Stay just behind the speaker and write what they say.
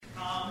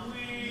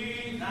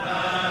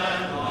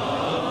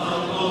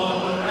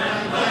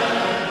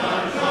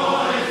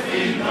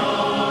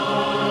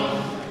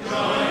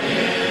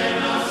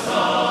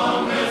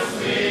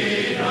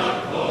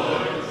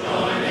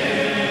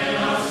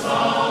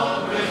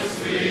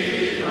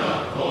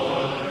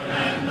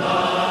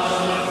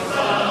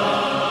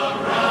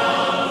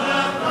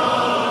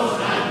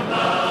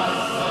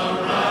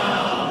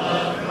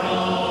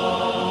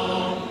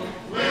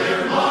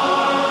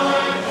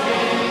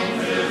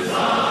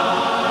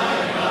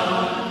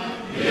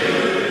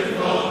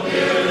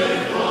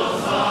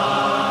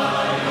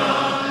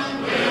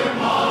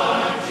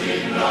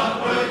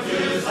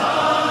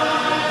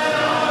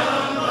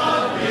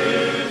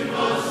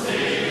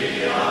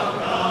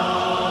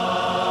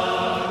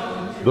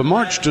The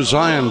March to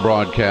Zion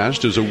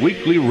broadcast is a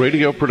weekly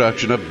radio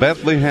production of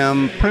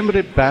Bethlehem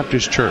Primitive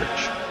Baptist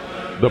Church.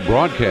 The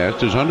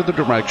broadcast is under the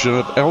direction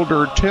of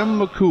Elder Tim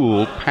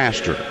McCool,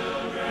 pastor.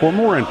 For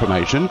more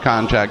information,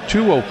 contact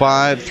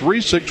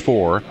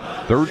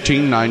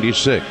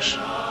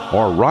 205-364-1396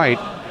 or write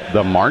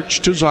The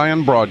March to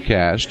Zion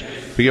broadcast,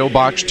 P.O.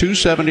 Box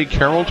 270,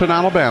 Carrollton,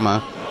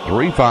 Alabama,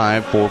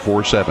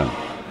 35447.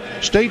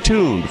 Stay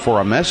tuned for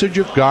a message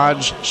of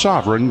God's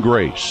sovereign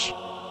grace.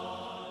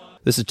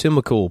 This is Tim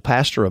McCool,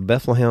 pastor of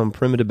Bethlehem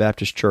Primitive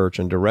Baptist Church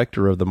and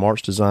director of the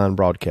March to Zion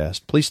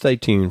broadcast. Please stay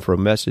tuned for a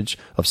message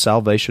of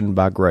salvation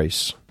by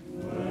grace.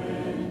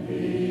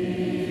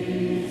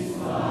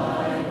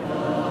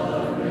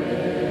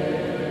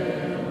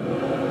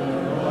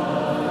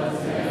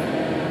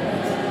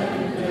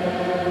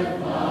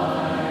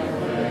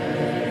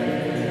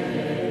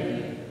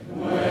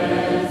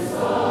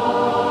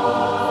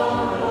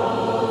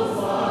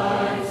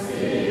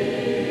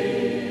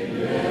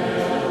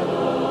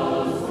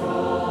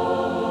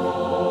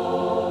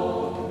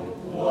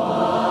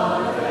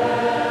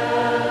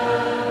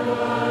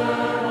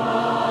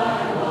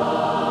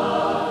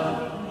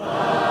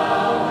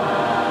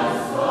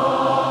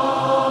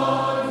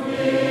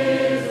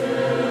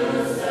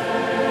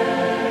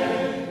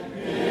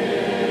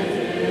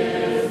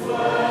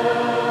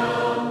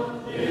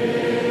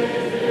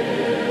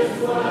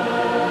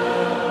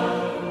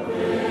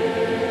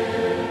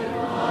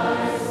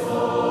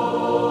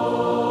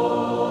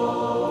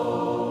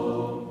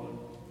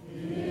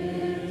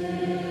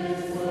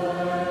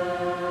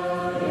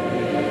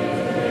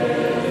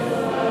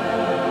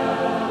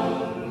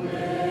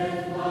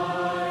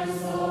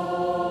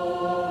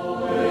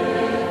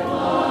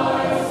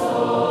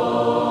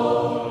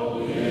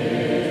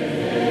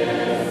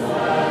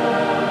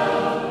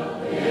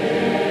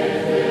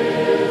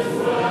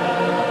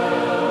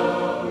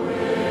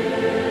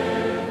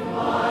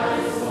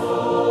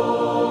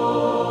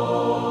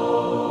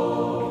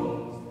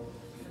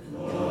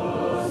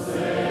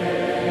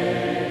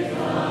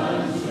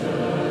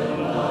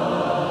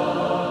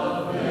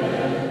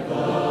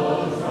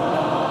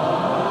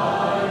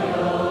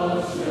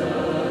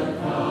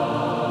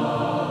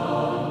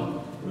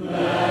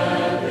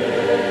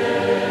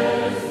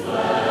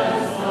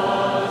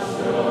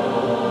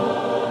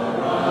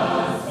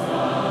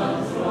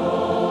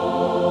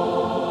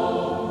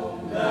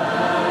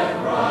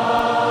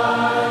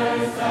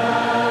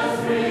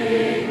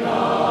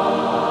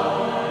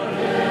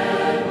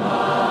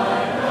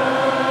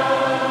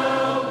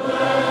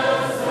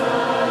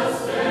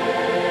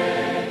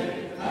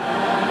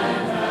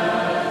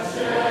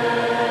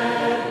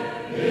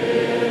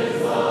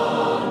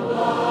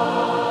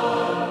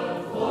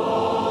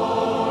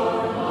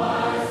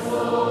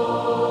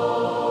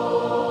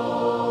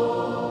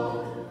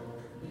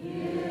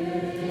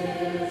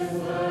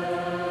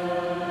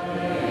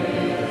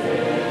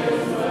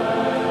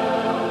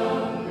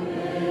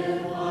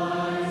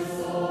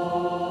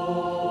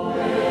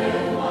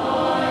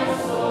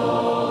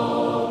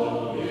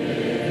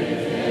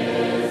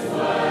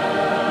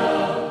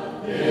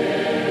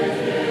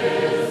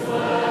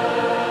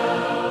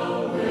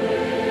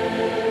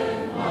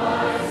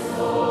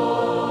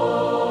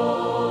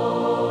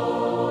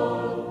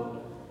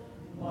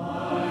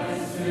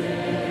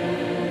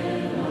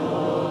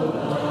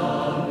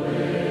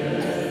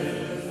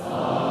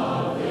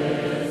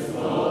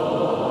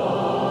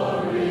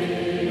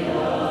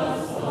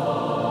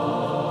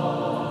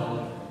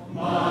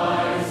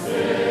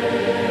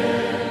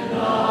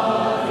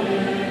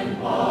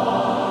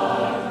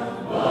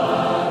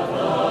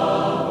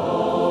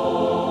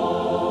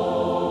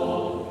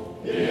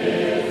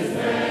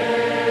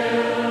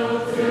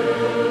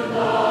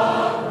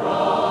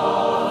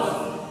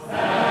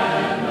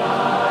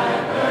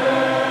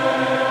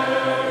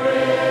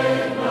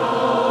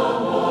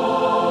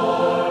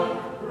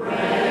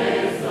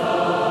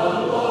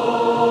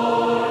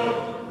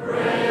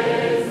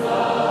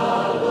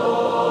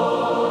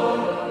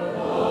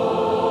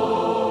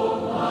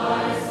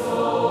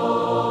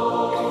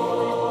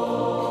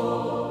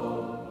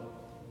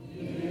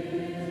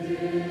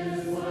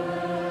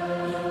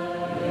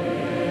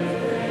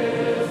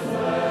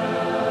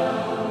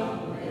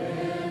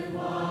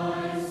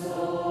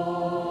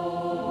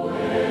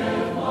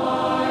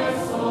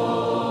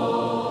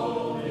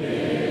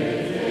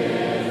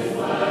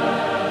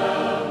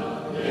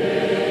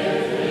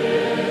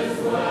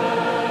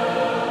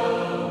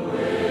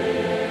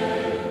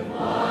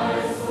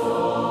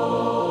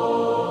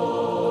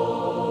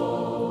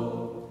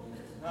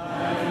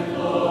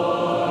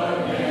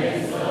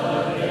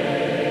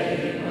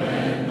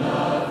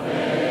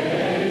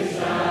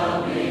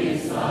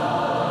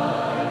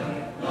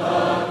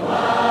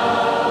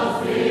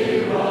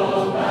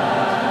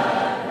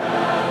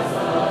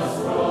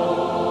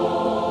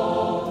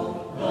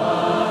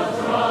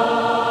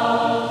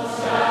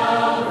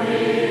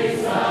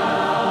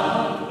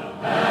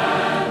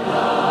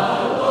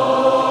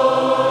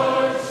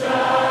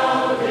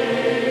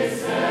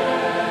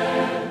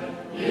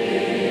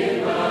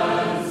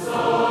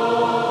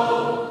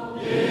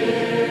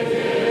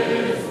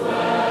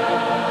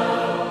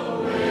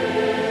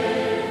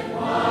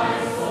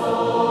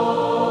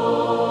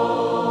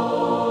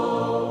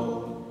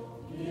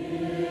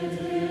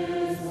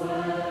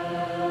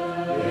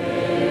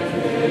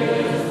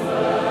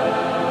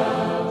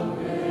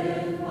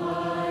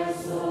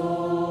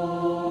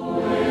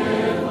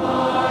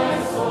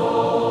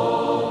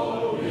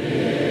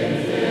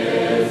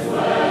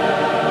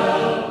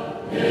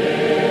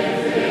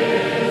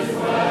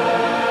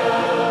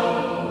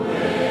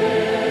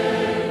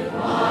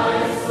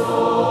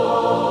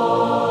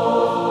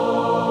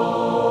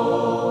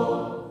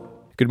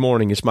 Good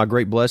morning. It's my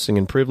great blessing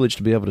and privilege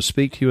to be able to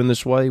speak to you in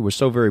this way. We're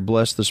so very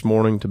blessed this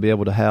morning to be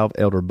able to have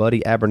Elder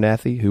Buddy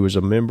Abernathy, who is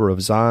a member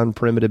of Zion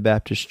Primitive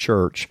Baptist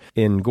Church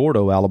in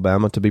Gordo,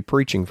 Alabama, to be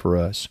preaching for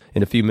us.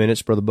 In a few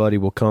minutes, Brother Buddy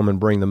will come and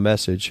bring the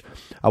message.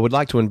 I would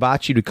like to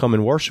invite you to come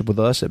and worship with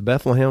us at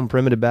Bethlehem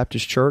Primitive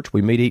Baptist Church.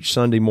 We meet each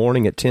Sunday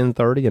morning at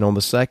 10:30 and on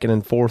the second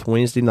and fourth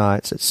Wednesday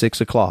nights at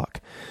 6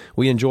 o'clock.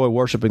 We enjoy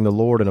worshiping the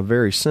Lord in a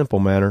very simple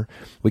manner.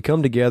 We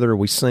come together,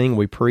 we sing,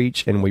 we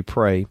preach, and we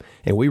pray,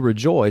 and we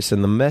rejoice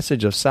in the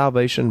message of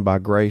salvation by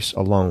grace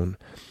alone.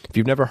 If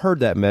you've never heard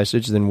that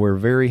message, then we're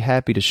very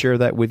happy to share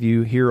that with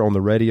you here on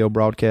the radio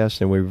broadcast,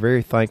 and we're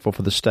very thankful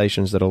for the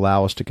stations that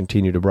allow us to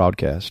continue to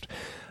broadcast.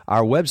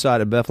 Our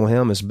website at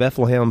Bethlehem is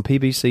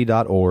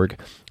bethlehempbc.org.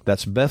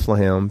 That's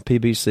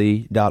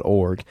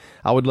bethlehempbc.org.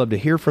 I would love to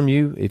hear from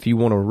you. If you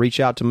want to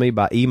reach out to me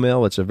by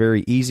email, it's a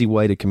very easy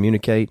way to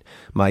communicate.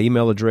 My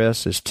email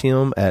address is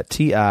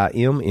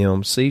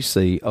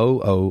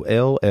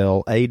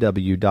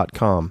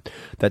tim@timmccoolaw.com.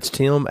 That's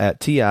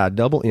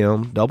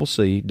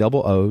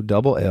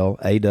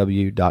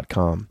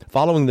tim@timmccoolaw.com.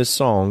 Following this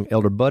song,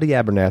 Elder Buddy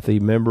Abernathy,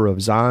 member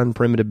of Zion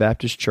Primitive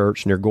Baptist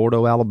Church near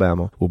Gordo,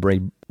 Alabama,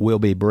 will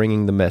be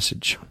bringing the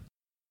message.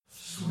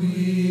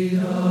 Sweet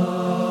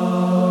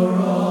hour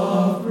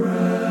of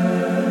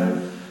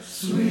prayer,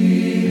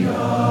 sweet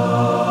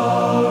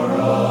hour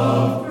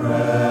of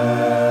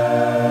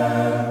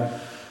prayer,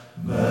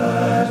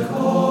 that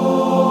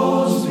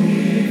calls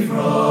me from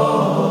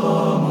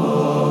a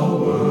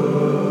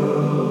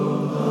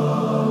world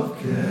of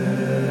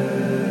care,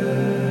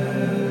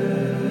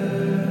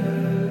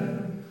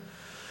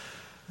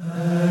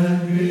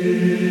 and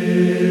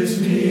bids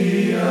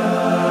me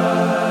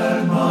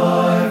at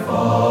my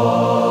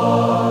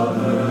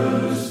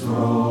Father's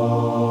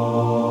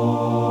throne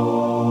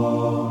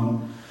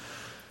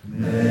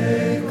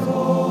make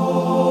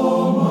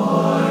all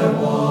my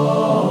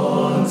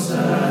wants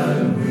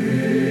and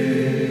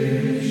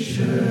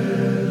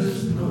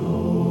wishes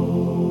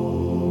known.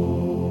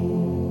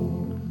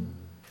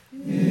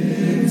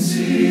 In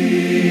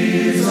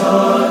seasons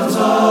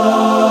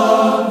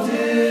of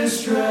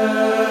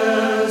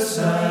distress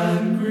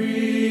and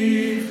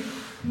grief,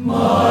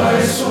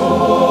 my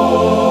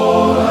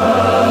soul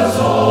has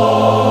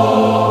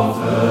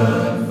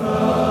often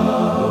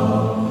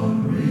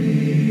found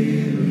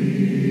relief,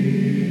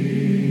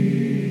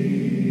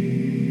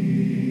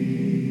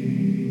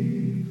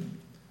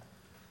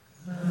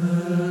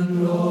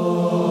 and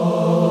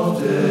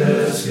oft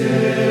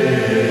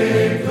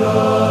escaped the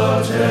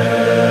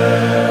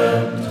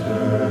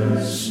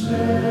tempter's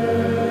snare.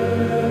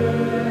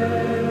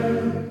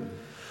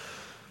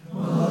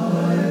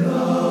 By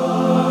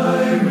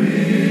thy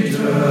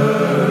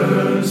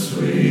return,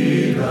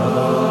 sweet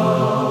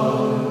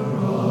hour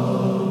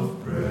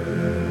of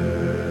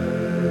prayer,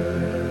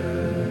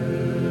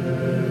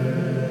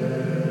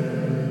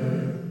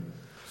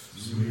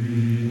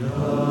 sweet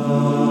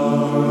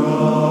hour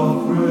of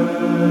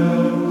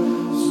prayer,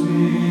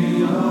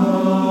 sweet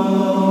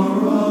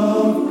hour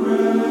of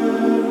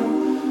prayer,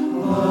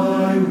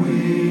 thy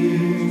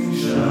wings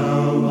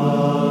shall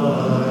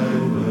my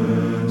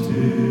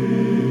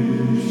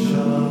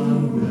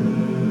petition bear.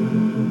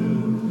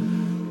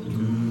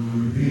 To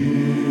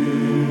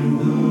him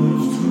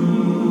whose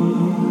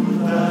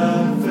truth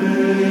and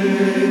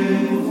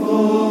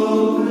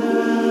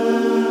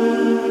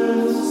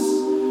faithfulness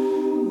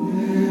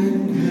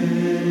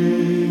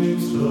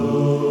engage the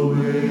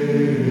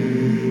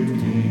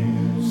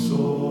waiting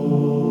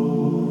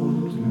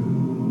soul to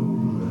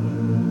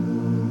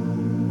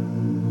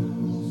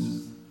bless.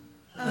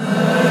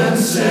 And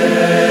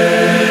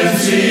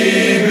since he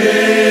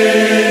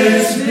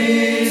bids me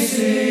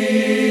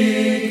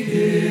seek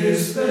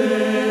his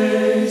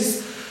face,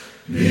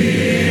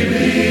 believe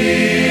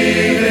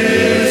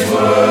his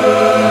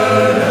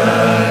word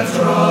and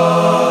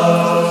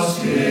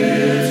trust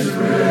his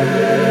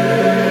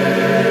grace,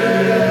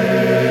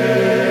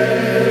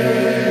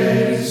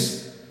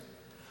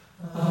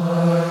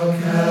 I'll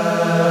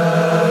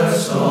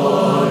cast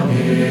on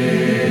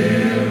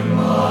him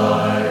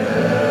my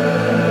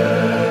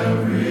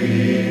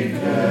every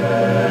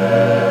care,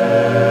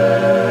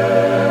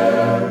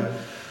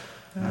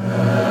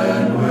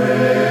 and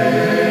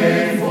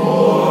wait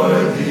for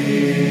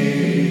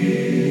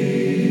thee,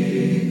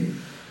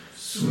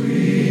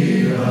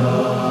 sweet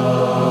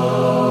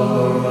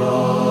hour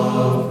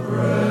of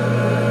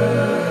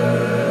prayer.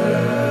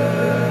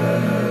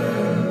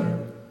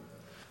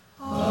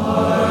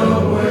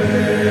 I'll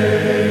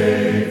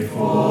wait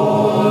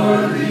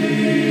for thee,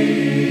 sweet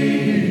hour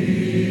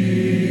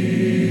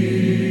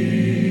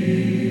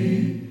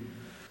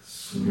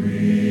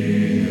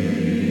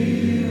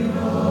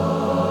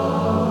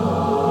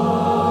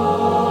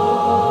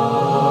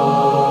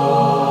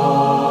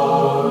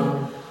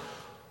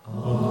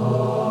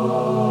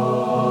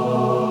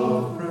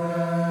of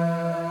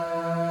prayer,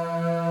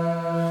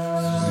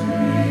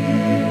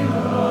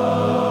 sweet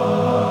hour.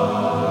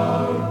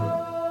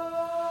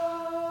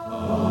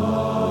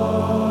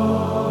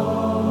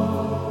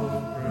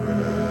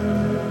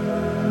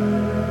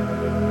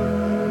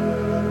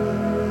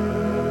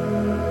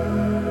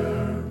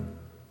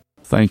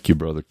 Thank you,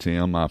 Brother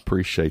Tim. I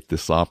appreciate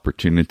this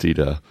opportunity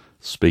to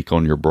speak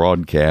on your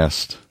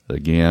broadcast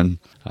again.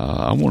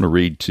 I want to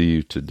read to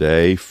you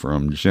today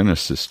from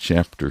Genesis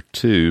chapter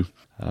 2,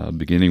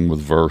 beginning with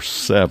verse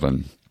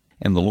 7.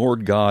 And the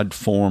Lord God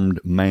formed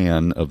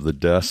man of the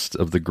dust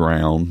of the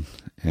ground,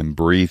 and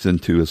breathed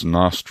into his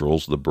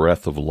nostrils the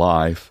breath of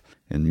life,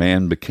 and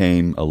man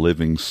became a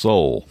living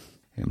soul.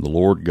 And the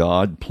Lord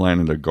God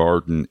planted a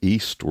garden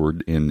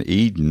eastward in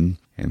Eden,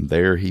 and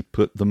there he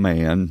put the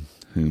man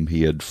whom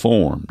he had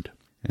formed.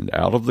 And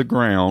out of the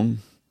ground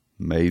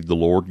made the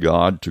Lord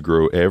God to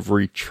grow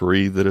every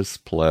tree that is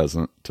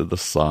pleasant to the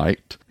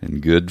sight,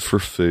 and good for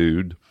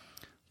food,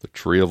 the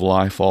tree of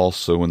life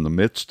also in the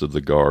midst of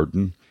the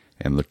garden,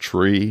 and the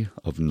tree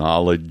of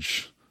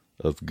knowledge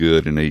of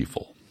good and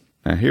evil.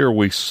 Now here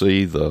we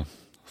see the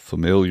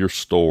familiar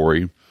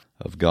story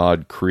of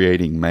God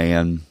creating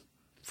man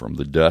from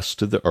the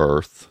dust of the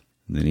earth,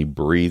 and then he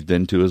breathed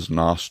into his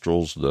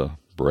nostrils the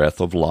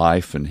breath of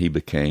life, and he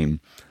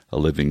became a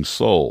living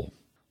soul.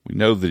 We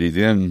know that he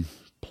then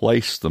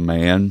placed the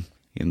man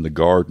in the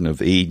Garden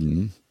of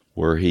Eden,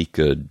 where he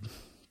could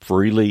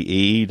freely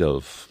eat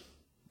of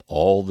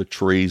all the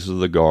trees of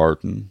the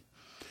garden.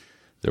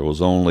 There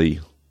was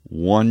only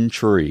one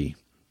tree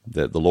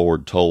that the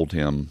Lord told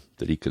him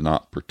that he could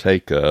not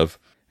partake of,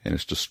 and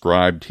it's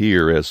described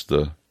here as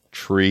the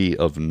tree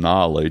of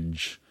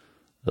knowledge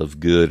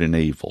of good and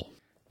evil.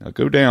 Now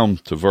go down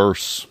to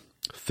verse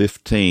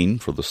 15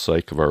 for the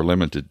sake of our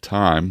limited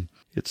time.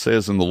 It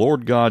says, And the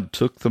Lord God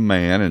took the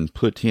man and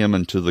put him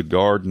into the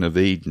Garden of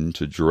Eden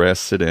to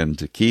dress it and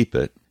to keep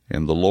it.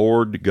 And the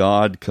Lord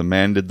God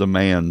commanded the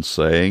man,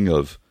 saying,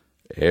 Of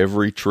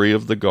every tree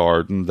of the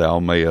garden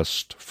thou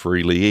mayest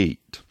freely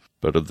eat,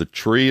 but of the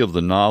tree of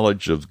the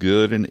knowledge of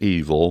good and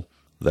evil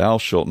thou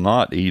shalt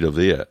not eat of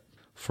it,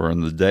 for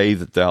in the day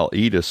that thou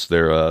eatest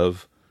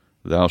thereof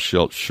thou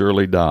shalt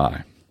surely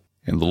die.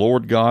 And the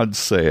Lord God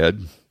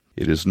said,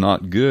 It is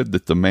not good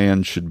that the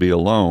man should be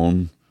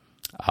alone.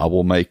 I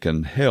will make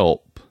an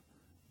help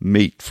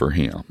meet for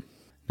him.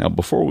 Now,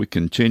 before we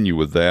continue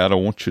with that, I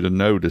want you to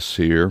notice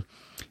here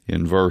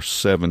in verse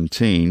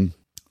 17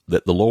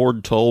 that the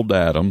Lord told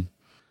Adam,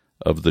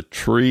 Of the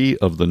tree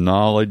of the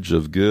knowledge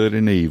of good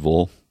and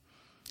evil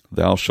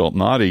thou shalt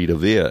not eat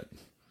of it,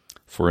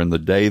 for in the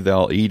day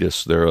thou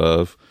eatest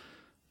thereof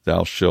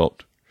thou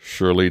shalt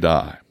surely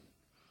die.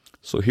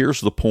 So here's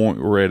the point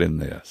we're at in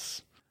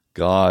this.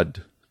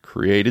 God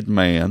created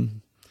man,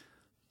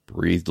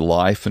 breathed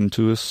life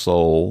into his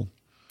soul,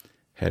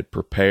 had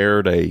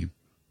prepared a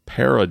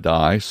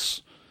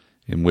paradise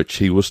in which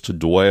he was to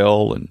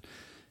dwell, and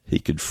he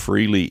could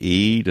freely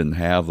eat and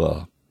have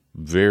a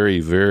very,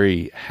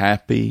 very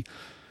happy,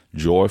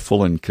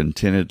 joyful, and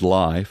contented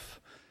life.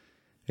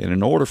 And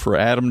in order for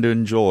Adam to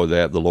enjoy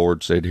that, the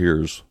Lord said,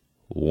 Here's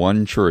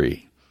one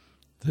tree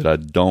that I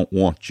don't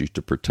want you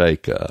to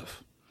partake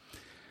of.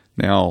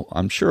 Now,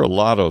 I'm sure a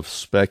lot of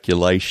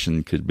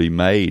speculation could be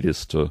made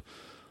as to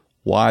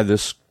why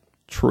this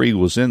tree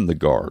was in the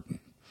garden.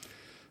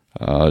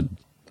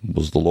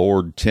 Was the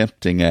Lord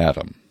tempting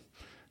Adam?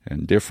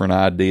 And different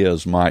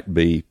ideas might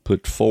be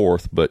put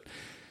forth, but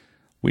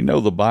we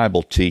know the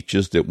Bible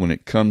teaches that when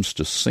it comes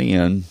to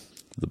sin,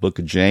 the book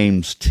of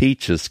James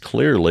teaches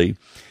clearly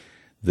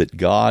that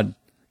God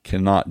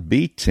cannot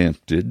be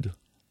tempted,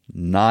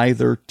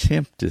 neither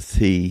tempteth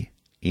he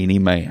any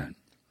man.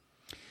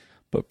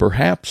 But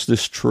perhaps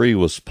this tree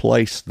was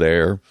placed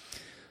there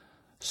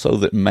so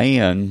that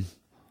man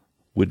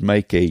would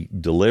make a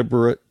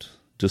deliberate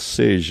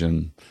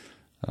decision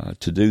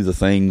to do the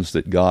things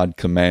that God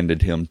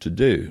commanded him to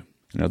do.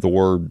 In other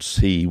words,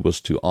 he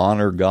was to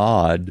honor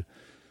God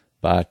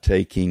by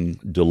taking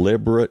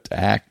deliberate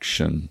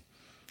action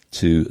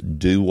to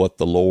do what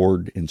the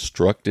Lord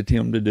instructed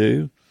him to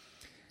do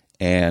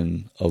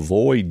and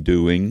avoid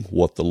doing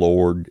what the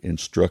Lord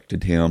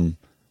instructed him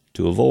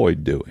to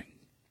avoid doing.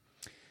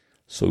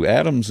 So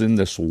Adam's in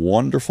this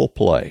wonderful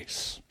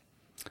place,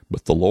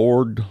 but the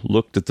Lord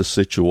looked at the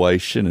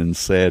situation and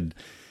said,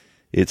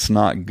 It's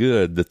not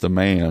good that the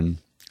man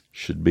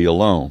should be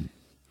alone.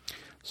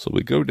 So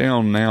we go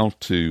down now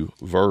to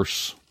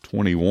verse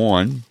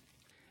 21,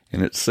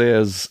 and it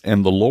says,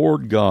 And the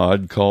Lord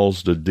God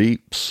caused a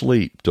deep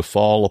sleep to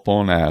fall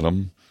upon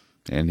Adam,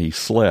 and he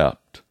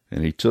slept.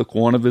 And he took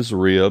one of his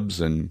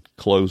ribs and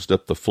closed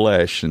up the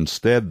flesh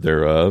instead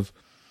thereof,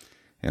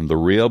 and the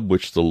rib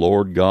which the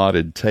Lord God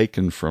had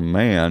taken from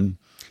man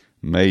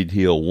made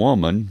he a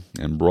woman,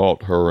 and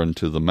brought her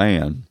unto the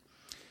man.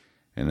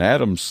 And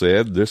Adam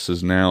said, This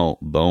is now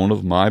bone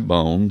of my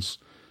bones,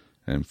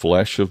 and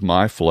flesh of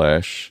my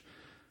flesh.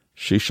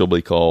 She shall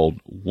be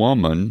called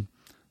woman,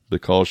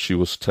 because she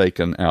was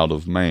taken out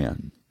of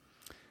man.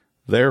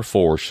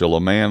 Therefore shall a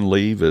man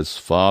leave his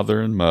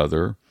father and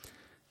mother,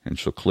 and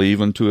shall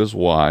cleave unto his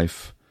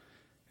wife,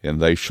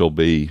 and they shall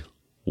be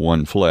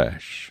one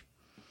flesh.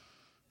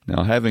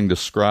 Now, having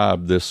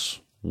described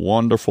this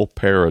wonderful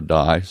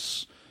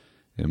paradise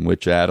in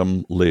which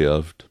Adam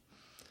lived,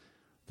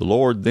 the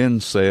Lord then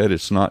said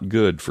it's not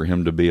good for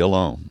him to be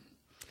alone.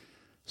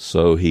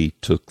 So he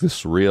took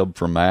this rib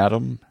from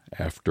Adam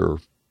after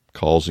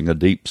causing a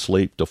deep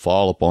sleep to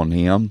fall upon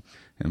him,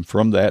 and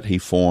from that he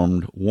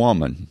formed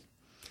woman.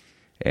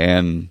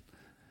 And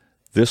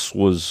this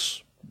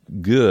was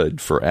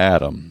good for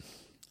Adam.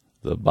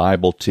 The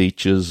Bible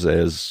teaches,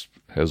 as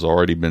has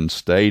already been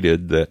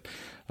stated, that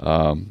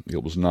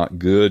it was not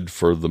good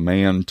for the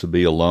man to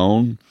be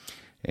alone,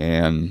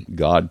 and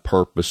God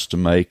purposed to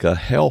make a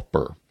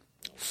helper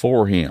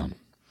for him.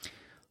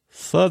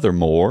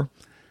 Furthermore,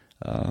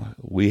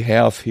 we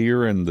have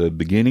here in the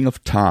beginning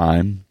of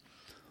time,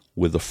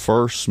 with the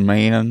first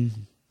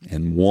man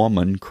and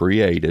woman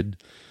created,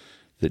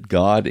 that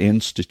God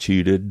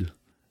instituted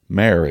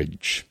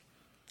marriage.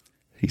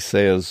 He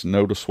says,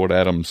 notice what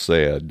Adam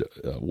said.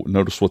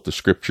 Notice what the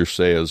Scripture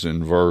says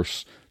in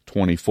verse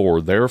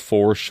 24.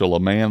 Therefore shall a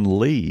man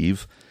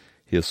leave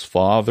his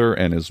father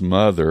and his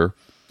mother,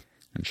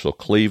 and shall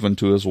cleave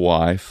unto his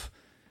wife,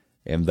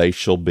 and they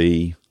shall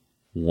be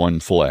one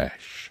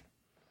flesh.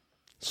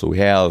 So we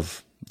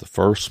have the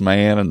first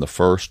man and the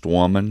first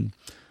woman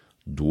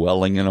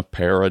dwelling in a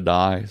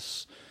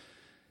paradise,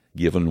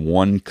 given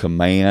one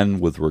command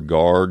with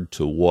regard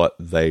to what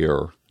they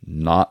are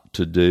not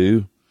to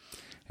do.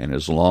 And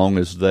as long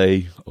as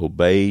they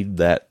obeyed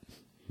that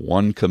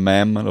one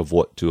commandment of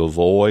what to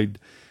avoid,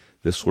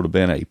 this would have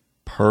been a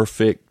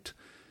perfect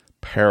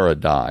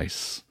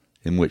paradise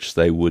in which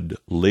they would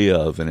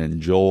live and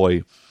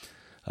enjoy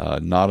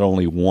not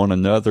only one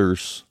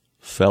another's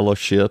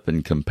fellowship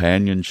and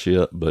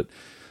companionship, but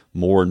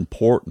more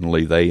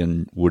importantly, they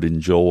would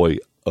enjoy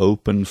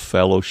open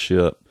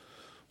fellowship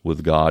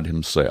with God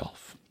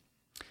himself.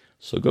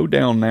 So go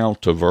down now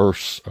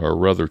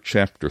to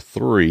chapter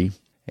 3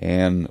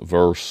 and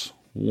verse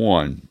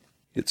 1.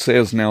 It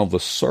says, Now the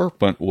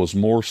serpent was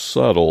more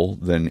subtle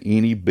than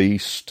any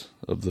beast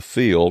of the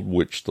field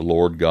which the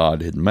Lord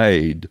God had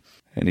made.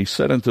 And he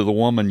said unto the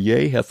woman,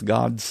 Yea, hath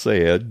God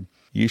said,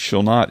 Ye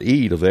shall not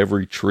eat of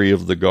every tree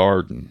of the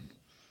garden.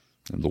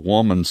 And the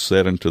woman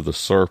said unto the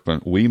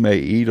serpent, We may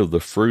eat of the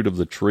fruit of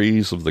the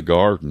trees of the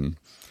garden,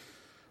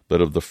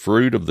 but of the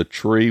fruit of the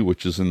tree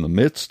which is in the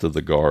midst of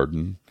the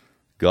garden,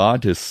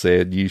 God has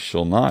said, Ye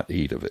shall not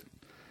eat of it,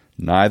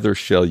 neither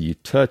shall ye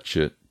touch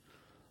it,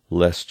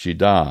 lest ye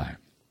die.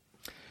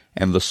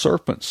 And the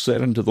serpent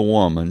said unto the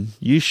woman,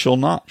 Ye shall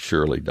not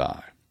surely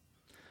die.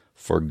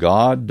 For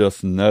God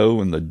doth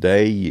know in the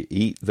day ye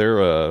eat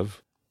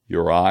thereof,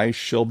 your eyes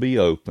shall be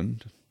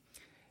opened,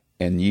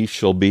 and ye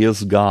shall be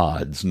as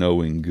gods,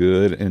 knowing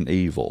good and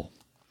evil.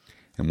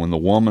 And when the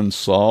woman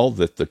saw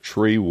that the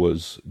tree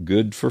was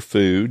good for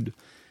food,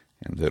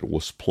 and that it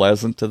was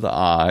pleasant to the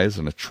eyes,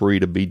 and a tree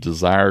to be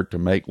desired to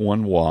make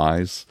one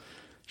wise,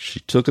 she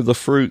took of the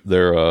fruit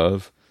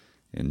thereof,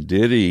 and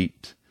did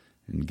eat,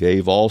 and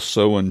gave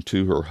also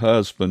unto her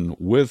husband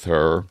with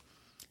her,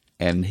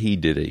 and he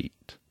did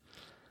eat.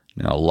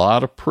 Now, a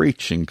lot of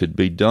preaching could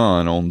be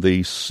done on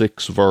these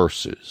 6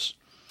 verses.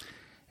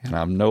 And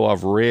I know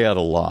I've read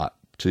a lot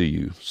to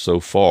you so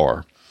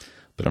far,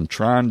 but I'm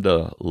trying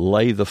to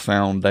lay the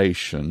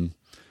foundation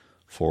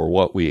for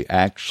what we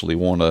actually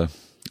want to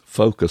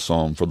focus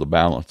on for the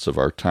balance of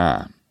our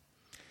time.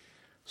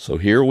 So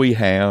here we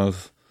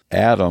have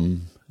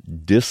Adam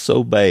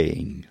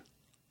disobeying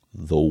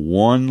the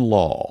one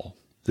law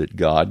that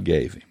God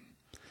gave him.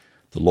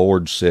 The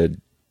Lord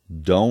said,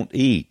 Don't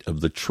eat of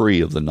the tree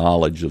of the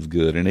knowledge of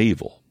good and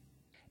evil.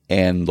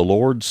 And the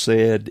Lord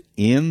said,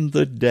 In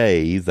the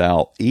day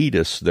thou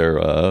eatest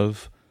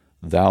thereof,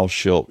 thou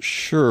shalt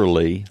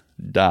surely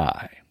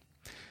die.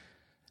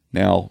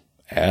 Now,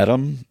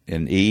 Adam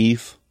and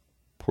Eve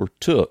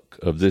partook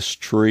of this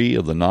tree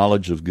of the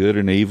knowledge of good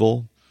and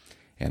evil,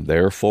 and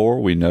therefore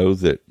we know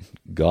that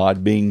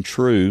God being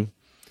true,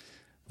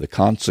 the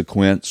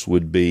consequence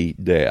would be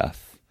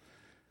death.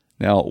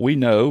 Now, we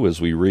know as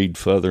we read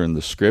further in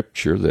the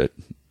Scripture that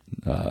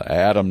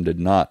Adam did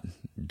not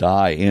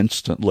die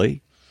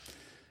instantly.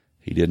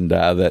 He didn't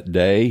die that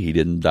day. He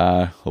didn't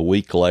die a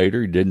week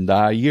later. He didn't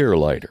die a year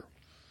later.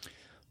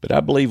 But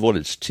I believe what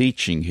it's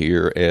teaching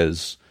here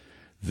is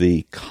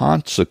the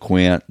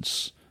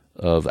consequence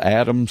of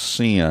Adam's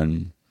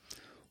sin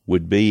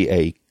would be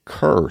a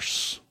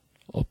curse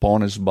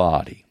upon his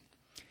body.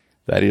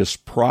 That is,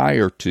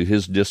 prior to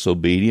his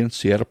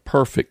disobedience, he had a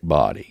perfect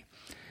body.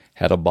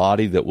 Had a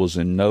body that was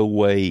in no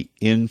way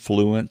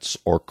influenced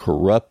or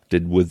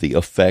corrupted with the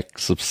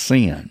effects of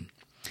sin.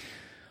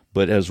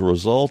 But as a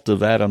result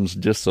of Adam's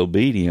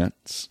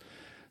disobedience,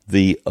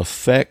 the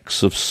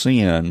effects of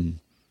sin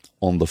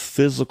on the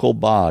physical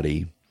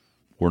body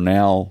were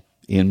now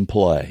in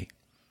play.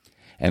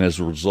 And as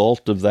a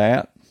result of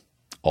that,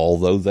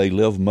 although they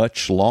lived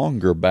much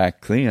longer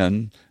back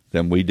then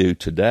than we do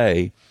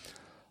today,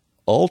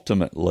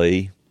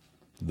 ultimately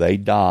they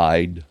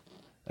died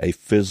a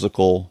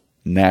physical,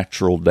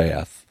 natural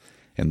death.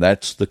 And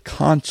that's the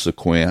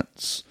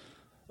consequence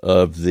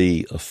of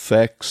the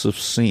effects of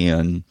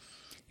sin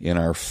in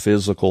our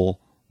physical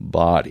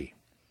body.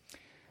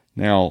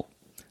 Now,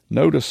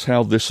 notice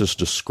how this is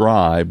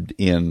described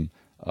in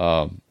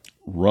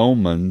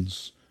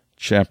Romans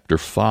chapter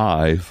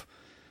 5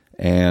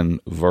 and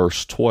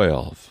verse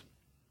 12.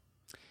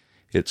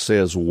 it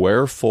says,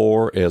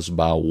 "Wherefore, as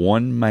by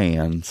one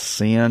man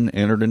sin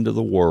entered into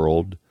the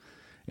world,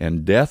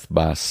 and death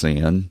by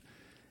sin,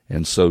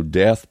 and so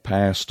death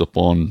passed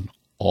upon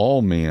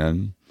all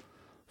men,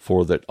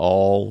 for that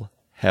all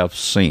have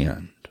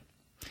sinned."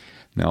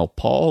 Now,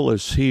 Paul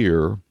is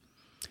here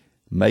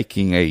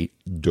making a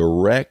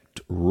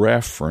direct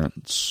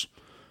reference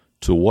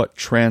to what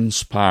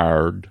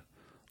transpired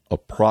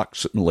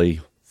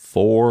approximately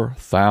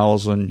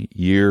 4,000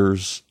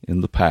 years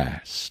in the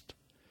past.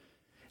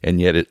 And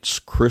yet it's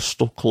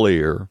crystal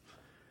clear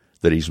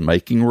that he's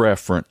making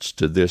reference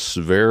to this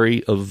very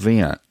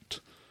event,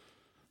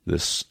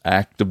 this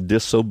act of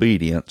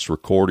disobedience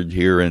recorded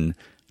here in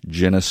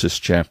Genesis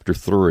chapter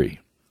 3.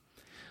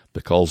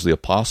 Because the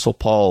Apostle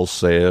Paul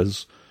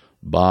says,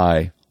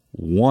 by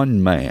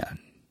one man,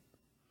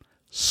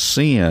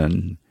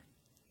 sin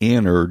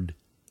entered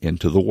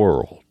into the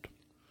world,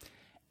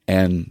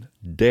 and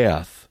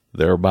death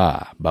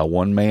thereby. By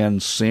one man,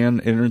 sin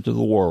entered into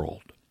the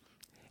world,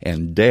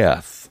 and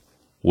death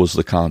was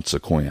the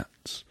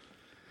consequence.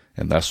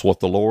 And that's what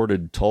the Lord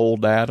had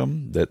told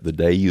Adam, that the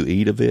day you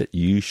eat of it,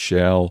 you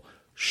shall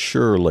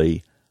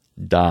surely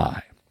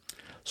die.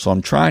 So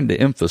I'm trying to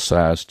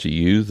emphasize to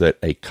you that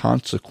a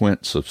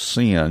consequence of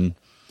sin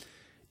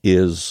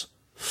is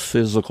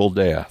physical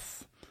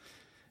death.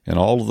 And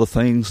all of the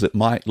things that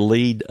might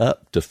lead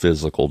up to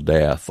physical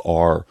death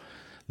are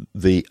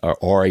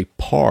a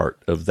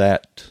part of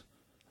that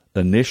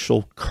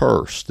initial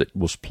curse that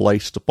was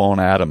placed upon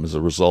Adam as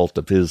a result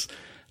of his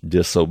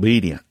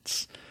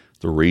disobedience.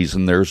 The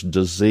reason there's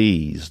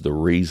disease, the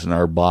reason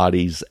our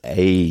bodies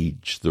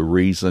age, the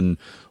reason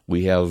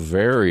we have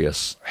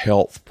various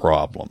health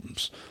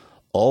problems.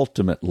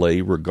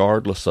 Ultimately,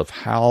 regardless of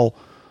how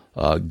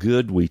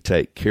good we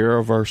take care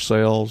of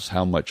ourselves,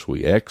 how much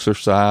we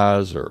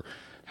exercise, or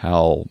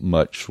how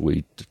much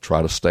we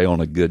try to stay on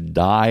a good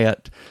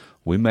diet,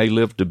 we may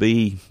live to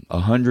be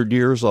 100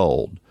 years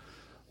old,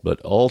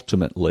 but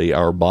ultimately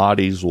our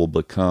bodies will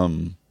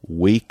become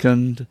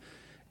weakened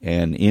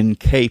and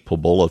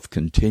incapable of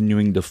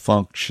continuing to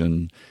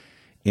function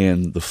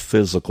in the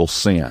physical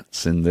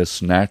sense, in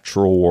this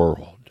natural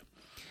world.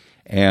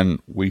 And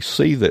we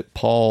see that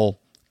Paul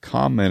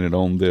commented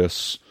on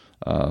this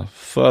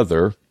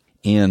further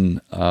in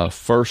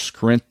 1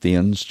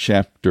 Corinthians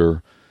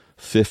chapter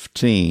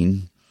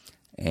 15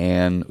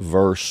 and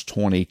verse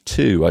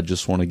 22. I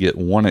just want to get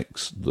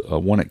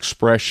one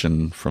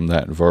expression from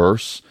that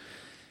verse.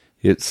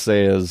 It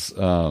says,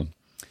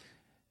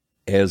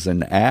 "As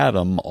in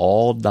Adam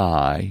all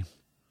die,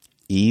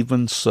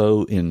 even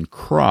so in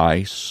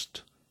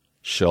Christ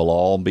shall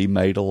all be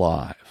made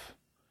alive."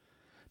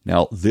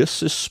 Now,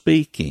 this is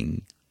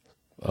speaking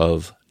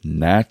of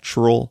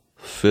natural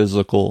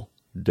physical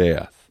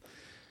death.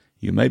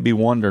 You may be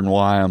wondering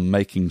why I'm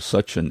making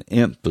such an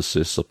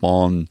emphasis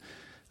upon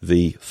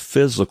the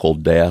physical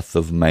death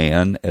of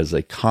man as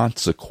a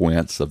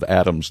consequence of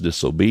Adam's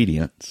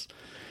disobedience.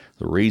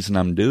 The reason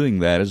I'm doing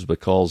that is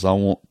because I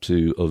want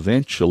to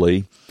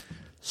eventually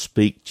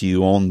speak to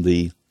you on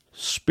the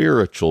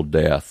spiritual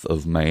death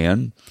of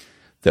man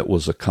that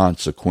was a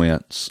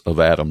consequence of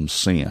Adam's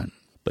sin.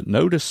 But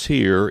notice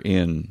here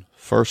in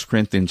 1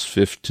 Corinthians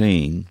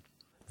 15,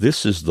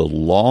 this is the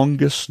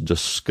longest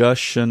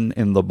discussion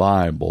in the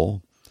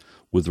Bible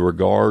with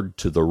regard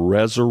to the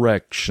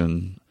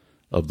resurrection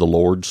of the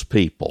Lord's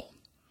people.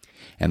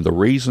 And the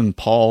reason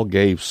Paul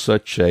gave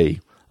such a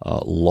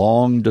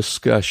long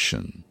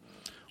discussion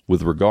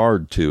with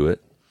regard to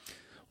it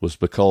was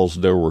because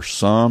there were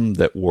some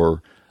that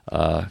were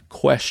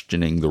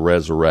questioning the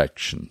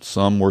resurrection.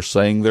 Some were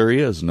saying there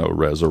is no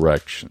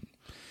resurrection.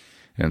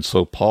 And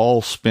so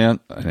Paul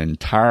spent an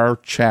entire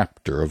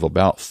chapter of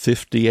about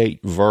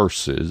 58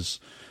 verses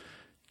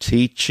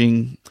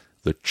teaching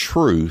the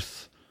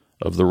truth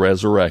of the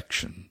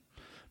resurrection,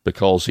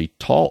 because he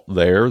taught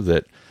there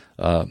that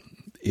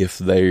if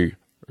there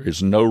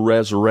is no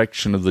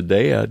resurrection of the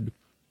dead,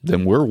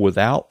 then we're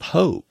without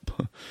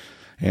hope.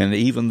 And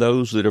even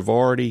those that have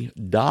already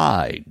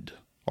died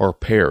are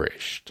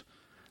perished.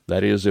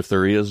 That is, if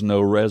there is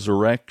no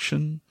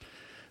resurrection,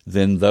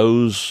 then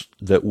those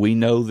that we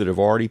know that have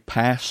already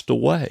passed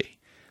away,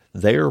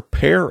 they're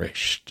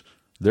perished.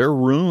 They're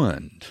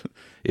ruined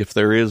if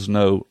there is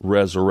no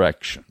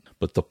resurrection.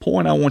 But the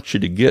point I want you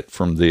to get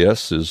from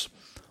this is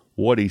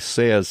what he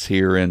says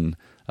here in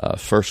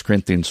 1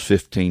 Corinthians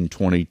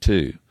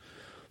 15:22.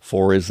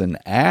 "For as in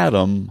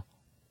Adam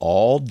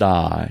all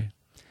die,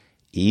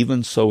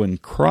 even so in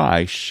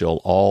Christ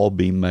shall all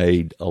be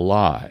made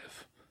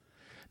alive."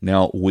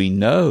 Now, we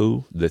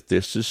know that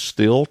this is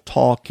still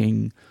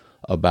talking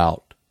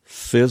about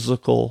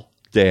physical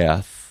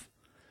death,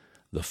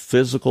 the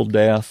physical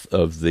death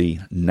of the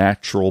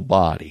natural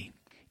body.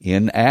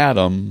 In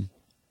Adam,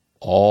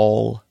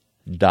 all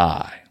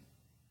die.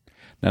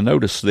 Now,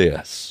 notice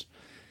this.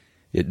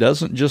 It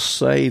doesn't just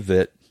say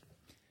that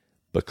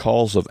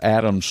because of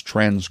Adam's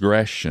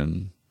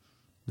transgression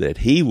that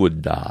he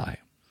would die,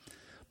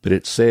 but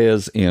it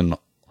says in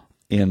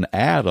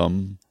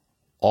Adam,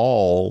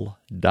 all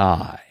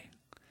die.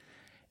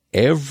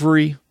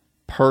 Every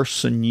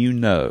person you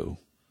know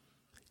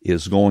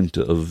is going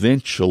to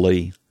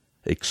eventually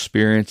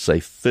experience a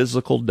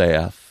physical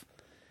death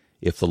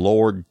if the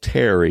Lord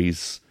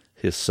tarries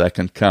his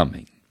second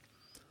coming.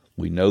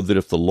 We know that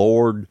if the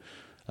Lord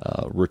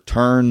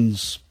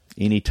returns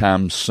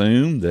anytime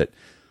soon, that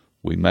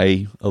we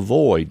may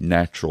avoid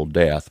natural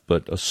death,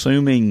 but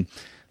assuming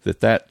that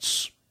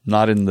that's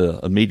not in the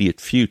immediate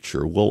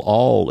future, we'll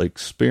all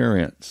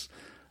experience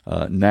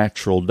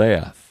natural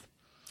death.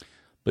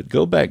 But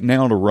go back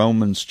now to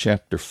Romans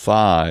chapter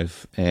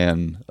 5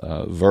 and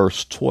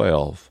verse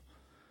 12.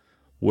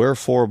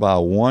 Wherefore by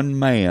one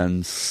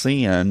man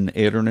sin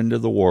entered into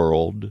the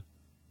world,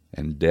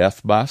 and death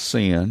by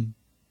sin.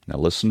 Now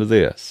listen to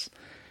this.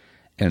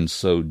 And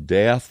so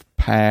death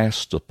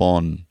passed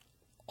upon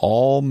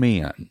all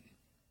men,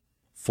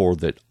 for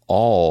that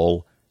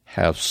all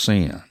have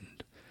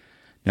sinned.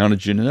 Now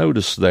did you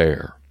notice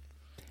there?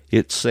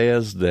 It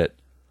says that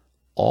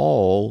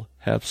all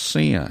have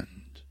sinned.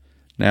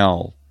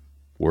 Now,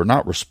 we're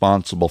not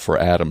responsible for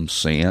Adam's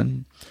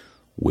sin.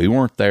 We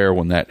weren't there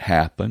when that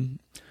happened.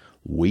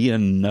 We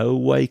in no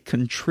way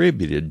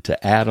contributed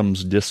to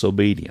Adam's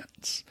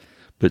disobedience.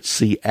 But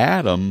see,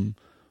 Adam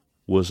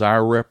was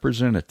our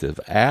representative.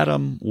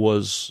 Adam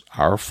was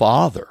our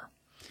father.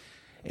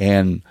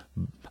 And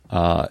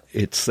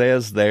it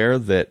says there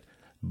that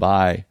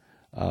by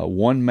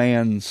one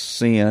man's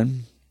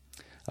sin,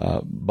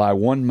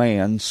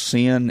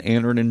 sin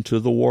entered into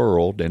the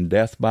world, and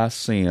death by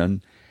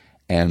sin,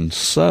 and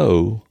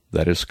so,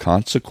 that is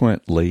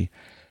consequently,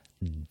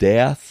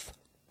 death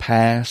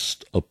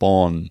passed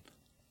upon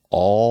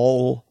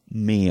all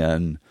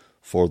men,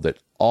 for that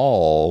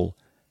all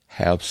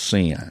have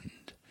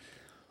sinned.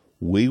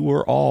 We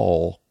were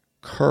all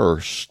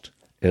cursed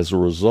as a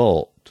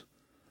result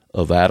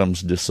of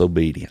Adam's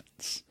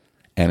disobedience.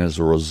 And as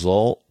a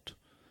result,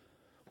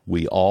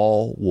 we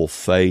all will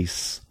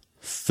face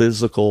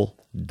physical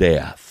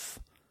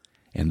death.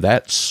 And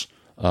that's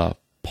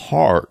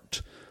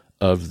part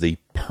of the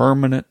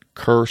permanent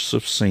curse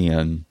of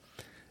sin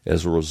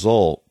as a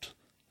result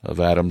of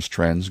Adam's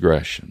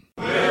transgression.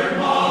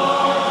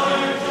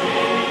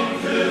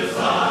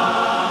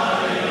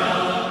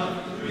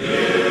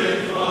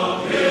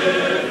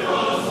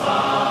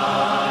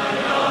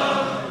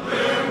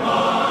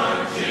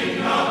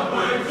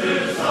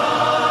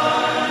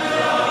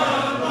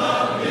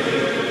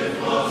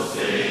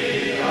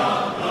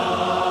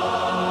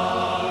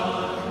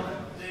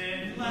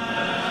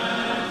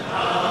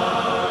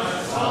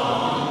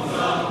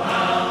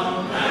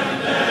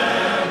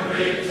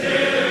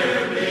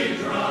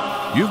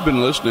 You've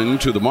been listening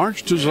to the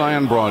March to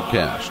Zion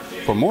broadcast.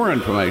 For more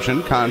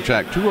information,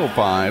 contact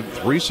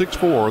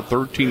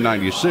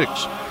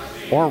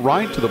 205-364-1396 or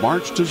write to the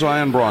March to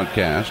Zion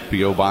broadcast,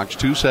 P.O. Box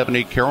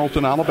 270,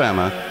 Carrollton,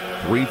 Alabama,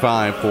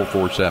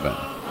 35447.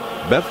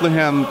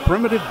 Bethlehem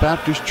Primitive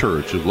Baptist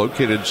Church is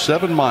located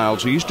 7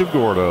 miles east of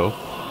Gordo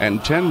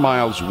and 10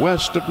 miles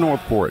west of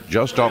Northport,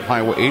 just off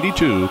Highway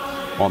 82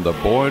 on the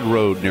Boyd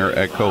Road near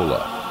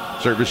Ecola.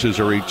 Services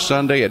are each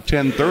Sunday at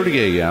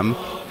 10:30 a.m.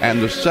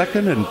 and the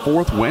second and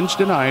fourth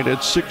Wednesday night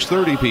at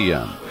 6:30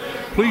 p.m.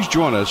 Please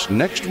join us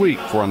next week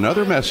for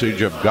another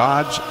message of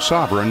God's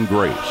sovereign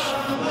grace.